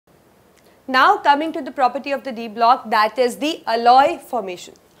Now coming to the property of the D block, that is the alloy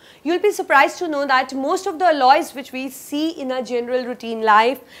formation. You'll be surprised to know that most of the alloys which we see in our general routine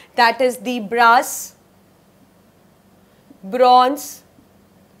life, that is the brass, bronze,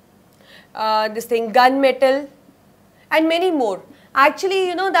 gunmetal and many more. Actually,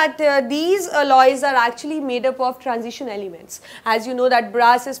 you know that these alloys are actually made up of transition elements. As you know that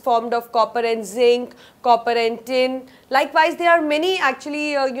brass is formed of copper and zinc, copper and tin. Likewise, there are many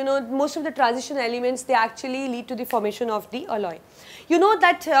actually, most of the transition elements, they actually lead to the formation of the alloy. You know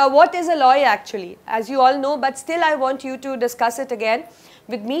that what is alloy actually, as you all know, but still I want you to discuss it again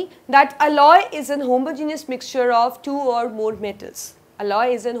with me, that alloy is an homogeneous mixture of two or more metals.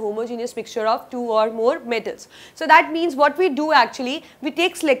 Alloy is an homogeneous mixture of two or more metals. So that means what we do actually, we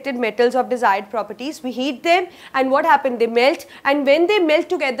take selected metals of desired properties, we heat them, and what happens, they melt, and when they melt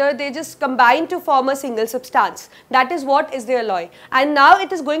together, they just combine to form a single substance. That is what is the alloy. And now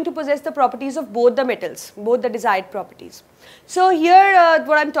it is going to possess the properties of both the metals, both the desired properties. So here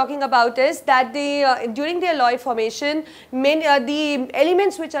what I am talking about is that during the alloy formation, the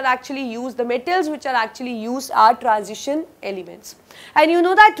elements which are actually used, the metals which are actually used are transition elements. And you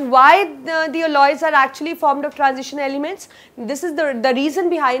know that why the alloys are actually formed of transition elements? This is the reason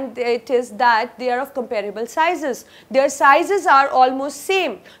behind it is that they are of comparable sizes. Their sizes are almost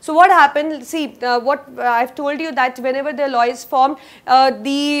same. So what happened, see what I have told you, that whenever the alloy is formed,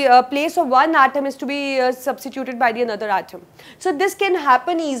 the place of one atom is to be substituted by the another atom. So this can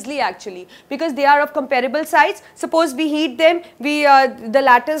happen easily actually because they are of comparable size. Suppose we heat them, the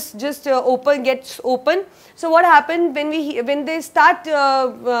lattice just gets open. So what happened when they start,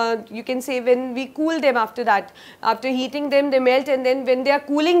 you can say when we cool them after that, after heating them they melt, and then when they are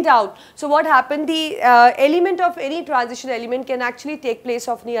cooling down, so what happened, the element of any transition element can actually take place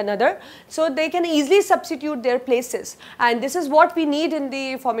of the another. So they can easily substitute their places, and this is what we need in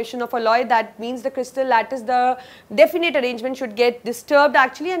the formation of alloy. That means the crystal lattice, the definite arrangement should get disturbed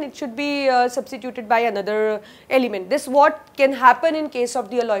actually, and it should be substituted by another element. This what can happen in case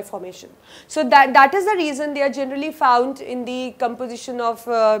of the alloy formation. So that is the reason they are generally found in the composition of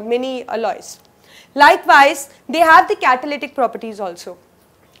many alloys. Likewise, they have the catalytic properties also.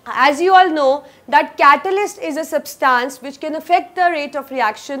 As you all know that catalyst is a substance which can affect the rate of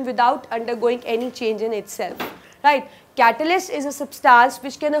reaction without undergoing any change in itself, right? Catalyst is a substance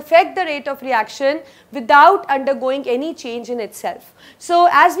which can affect the rate of reaction without undergoing any change in itself. So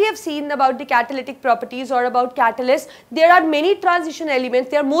as we have seen about the catalytic properties or about catalyst, there are many transition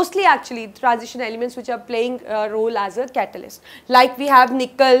elements. They are mostly actually transition elements which are playing a role as a catalyst. Like we have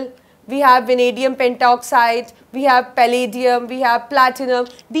nickel, we have vanadium pentoxide, we have palladium, we have platinum.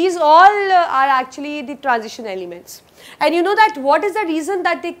 These all are actually the transition elements. And you know that what is the reason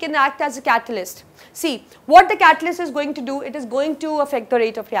that they can act as a catalyst? See, what the catalyst is going to do, it is going to affect the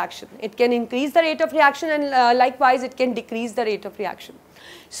rate of reaction. It can increase the rate of reaction, and likewise it can decrease the rate of reaction.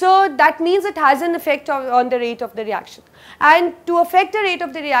 So that means it has an effect on the rate of the reaction. And to affect the rate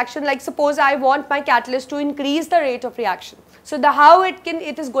of the reaction, like suppose I want my catalyst to increase the rate of reaction. So how it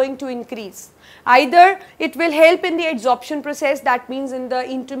is going to increase? Either it will help in the adsorption process, that means in the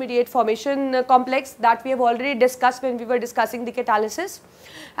intermediate formation complex that we have already discussed when we were discussing the catalysis.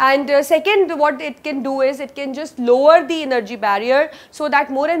 And second, what it can do is it can just lower the energy barrier so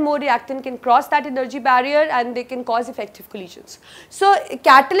that more and more reactant can cross that energy barrier and they can cause effective collisions. So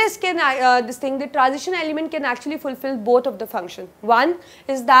catalyst can, the transition element can actually fulfill both of the function. One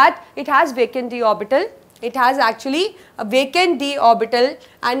is that it has vacant d orbital. It has actually a vacant d orbital,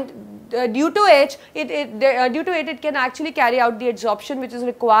 and due to it, it can actually carry out the adsorption which is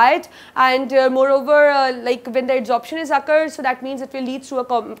required, and moreover, like when the adsorption is occurred, so that means it will lead to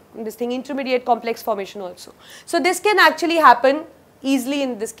a intermediate complex formation also. So this can actually happen easily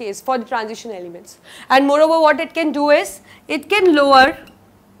in this case for the transition elements, and moreover, what it can do is it can lower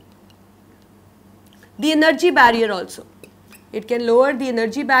the energy barrier also. It can lower the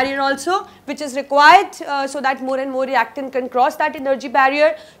energy barrier also, which is required so that more and more reactant can cross that energy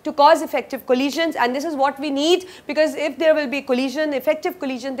barrier to cause effective collisions, and this is what we need, because if there will be collision, effective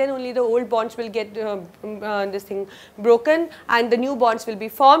collision, then only the old bonds will get broken and the new bonds will be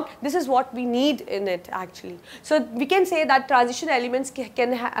formed. This is what we need in it actually. So we can say that transition elements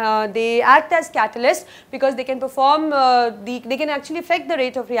they act as catalysts because they can perform they can actually affect the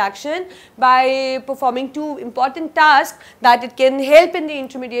rate of reaction by performing two important tasks, that it can help in the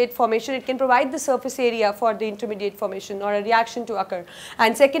intermediate formation, it can provide the surface area for the intermediate formation or a reaction to occur,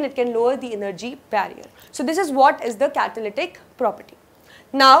 and second, it can lower the energy barrier. So this is what is the catalytic property.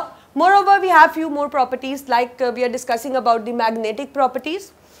 Now moreover, we have few more properties, like we are discussing about the magnetic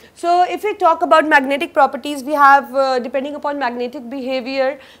properties. So if we talk about magnetic properties, we have depending upon magnetic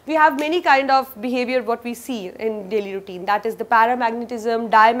behavior, we have many kind of behavior what we see in daily routine, that is the paramagnetism,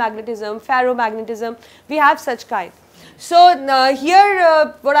 diamagnetism, ferromagnetism, we have such kind. So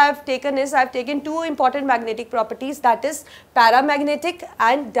here what I have taken is, I have taken two important magnetic properties, that is paramagnetic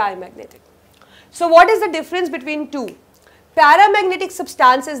and diamagnetic. So what is the difference between two? Paramagnetic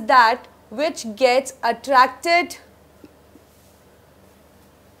substance is that which gets attracted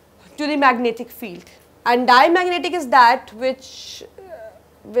to the magnetic field, and diamagnetic is that which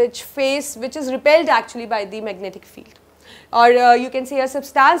is repelled actually by the magnetic field. Or you can say a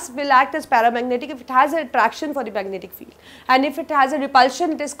substance will act as paramagnetic if it has an attraction for the magnetic field, and if it has a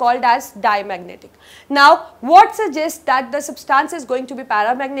repulsion, it is called as diamagnetic. Now what suggests that the substance is going to be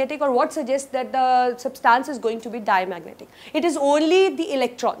paramagnetic, or what suggests that the substance is going to be diamagnetic? It is only the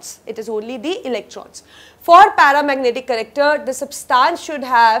electrons, it is only the electrons. For paramagnetic character, the substance should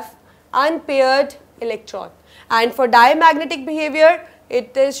have unpaired electron, and for diamagnetic behavior,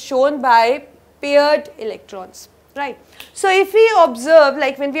 it is shown by paired electrons. Right. So if we observe,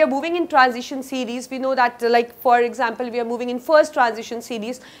 like when we are moving in transition series, we know that like for example, we are moving in first transition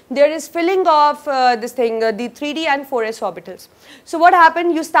series, there is filling of this thing, the 3d and 4s orbitals. So what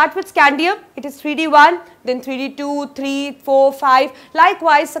happened? You start with scandium, it is 3d1, then 3d2, 3, 4, 5,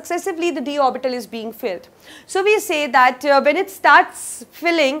 likewise successively the d orbital is being filled. So we say that when it starts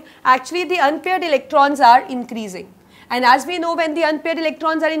filling, actually the unpaired electrons are increasing. And as we know, when the unpaired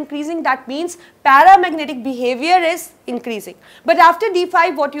electrons are increasing, that means paramagnetic behavior is increasing. But after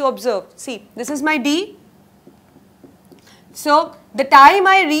D5, what you observe? See, this is my D. So the time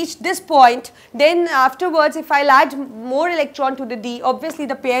I reach this point, then afterwards if I'll add more electron to the D, obviously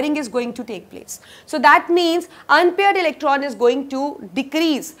the pairing is going to take place. So that means unpaired electron is going to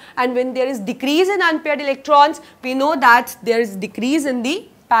decrease. And when there is decrease in unpaired electrons, we know that there is decrease in the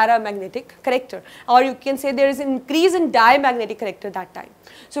paramagnetic character, or you can say there is an increase in diamagnetic character that time.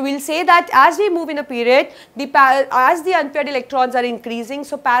 So we will say that as we move in a period, as the unpaired electrons are increasing,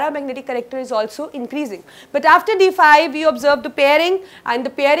 so paramagnetic character is also increasing. But after D5, we observe the pairing, and the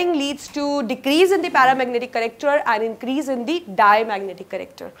pairing leads to decrease in the paramagnetic character and increase in the diamagnetic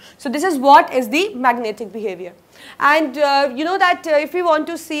character. So this is what is the magnetic behavior. And you know that if we want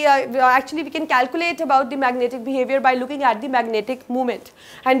to see, actually we can calculate about the magnetic behavior by looking at the magnetic moment,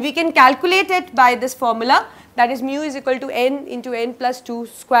 and we can calculate it by this formula, that is mu is equal to n into n plus 2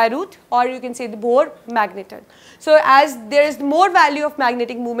 square root, or you can say the Bohr magneton. So as there is more value of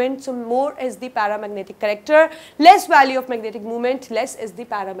magnetic moment, so more is the paramagnetic character, less value of magnetic moment, less is the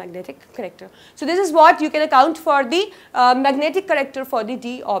paramagnetic character. So this is what you can account for the magnetic character for the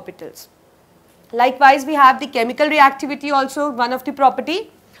d orbitals. Likewise, we have the chemical reactivity also, one of the property.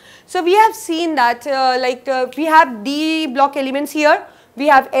 So we have seen that we have d block elements here, we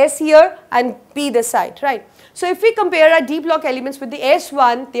have s here and p this side, right. So if we compare our d block elements with the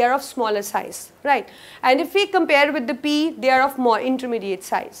s1, they are of smaller size, right. And if we compare with the p, they are of more intermediate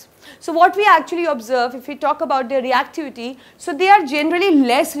size. So what we actually observe, if we talk about their reactivity, so they are generally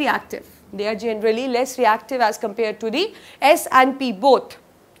less reactive. They are generally less reactive as compared to the s and p both.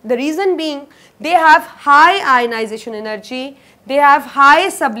 The reason being, they have high ionization energy, they have high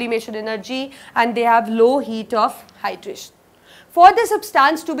sublimation energy, and they have low heat of hydration. For the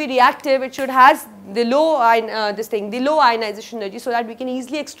substance to be reactive, it should have the low ionization energy, so that we can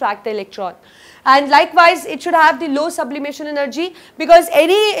easily extract the electron. And likewise, it should have the low sublimation energy, because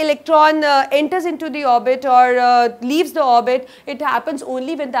any electron enters into the orbit or leaves the orbit, it happens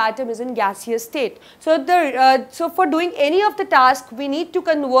only when the atom is in gaseous state. So so for doing any of the task, we need to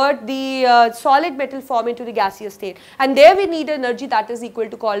convert the solid metal form into the gaseous state, and there we need energy that is equal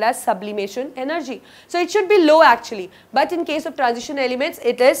to called as sublimation energy. So it should be low actually, but in case of transition elements,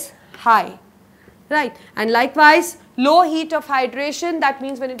 it is high. Right. And likewise, low heat of hydration, that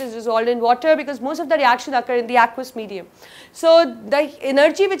means when it is dissolved in water, because most of the reaction occur in the aqueous medium. So the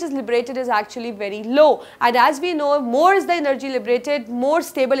energy which is liberated is actually very low, and as we know, more is the energy liberated, more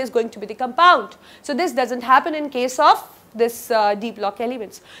stable is going to be the compound. So this does not happen in case of this d block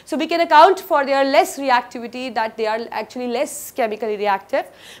elements. So we can account for their less reactivity, that they are actually less chemically reactive,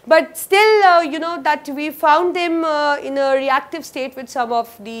 but still you know that we found them in a reactive state with some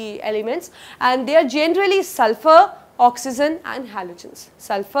of the elements, and they are generally sulfur oxygen and halogens.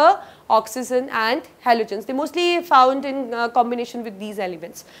 Sulfur, oxygen and halogens. They mostly found in combination with these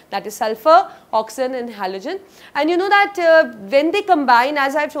elements, that is sulfur, oxygen and halogen. And you know that when they combine,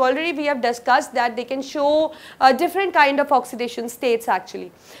 as I've already we have discussed, that they can show different kind of oxidation states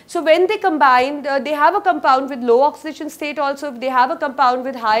actually. So when they combine, they have a compound with low oxidation state also, they have a compound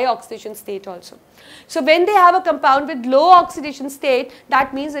with high oxidation state also. So when they have a compound with low oxidation state,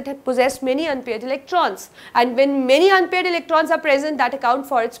 that means it possesses many unpaired electrons, and when many unpaired electrons are present, that account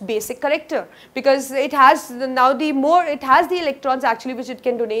for its basic character, because it has now it has the electrons actually which it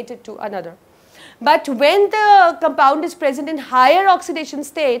can donate it to another. But when the compound is present in higher oxidation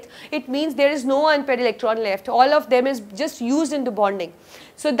state, it means there is no unpaired electron left. All of them is just used into bonding.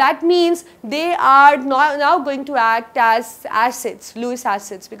 So that means they are now going to act as acids, Lewis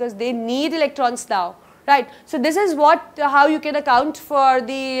acids, because they need electrons now. Right. So this is how you can account for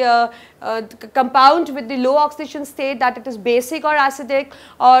the compound with the low oxidation state, that it is basic or acidic,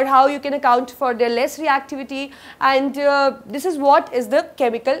 or how you can account for their less reactivity, and this is what is the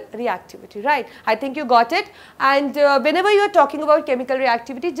chemical reactivity, right. I think you got it. And whenever you are talking about chemical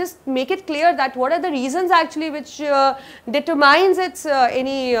reactivity, just make it clear that what are the reasons actually which determines its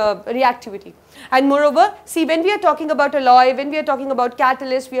any reactivity. And moreover, see, when we are talking about alloy, when we are talking about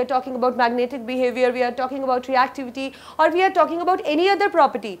catalyst, we are talking about magnetic behavior, we are talking about reactivity, or we are talking about any other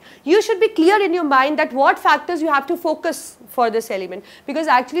property, you should be clear in your mind that what factors you have to focus for this element, because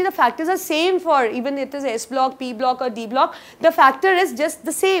actually the factors are same for even it is S block, P block or D block, the factor is just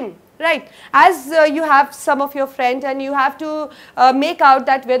the same. Right. As you have some of your friend and you have to make out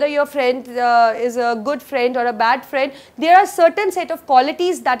that whether your friend is a good friend or a bad friend, there are certain set of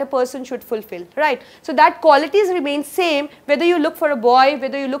qualities that a person should fulfill, right. So that qualities remain same whether you look for a boy,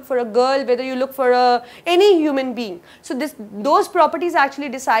 whether you look for a girl, whether you look for any human being. So those properties actually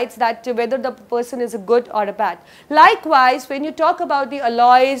decides that whether the person is a good or a bad. Likewise, when you talk about the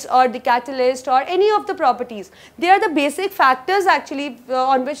alloys or the catalyst or any of the properties, they are the basic factors actually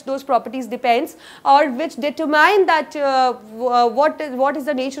on which those properties depends, or which determine that what is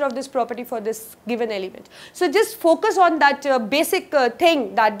the nature of this property for this given element. So just focus on that basic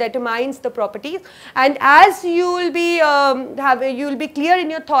thing that determines the properties, and as you will be clear in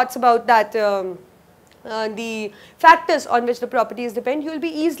your thoughts about that the factors on which the properties depend, you will be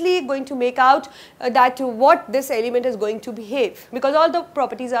easily going to make out that what this element is going to behave, because all the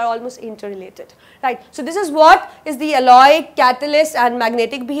properties are almost interrelated, right. So this is what is the alloy, catalyst and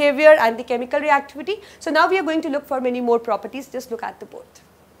magnetic behavior and the chemical reactivity. So now we are going to look for many more properties. Just look at the board.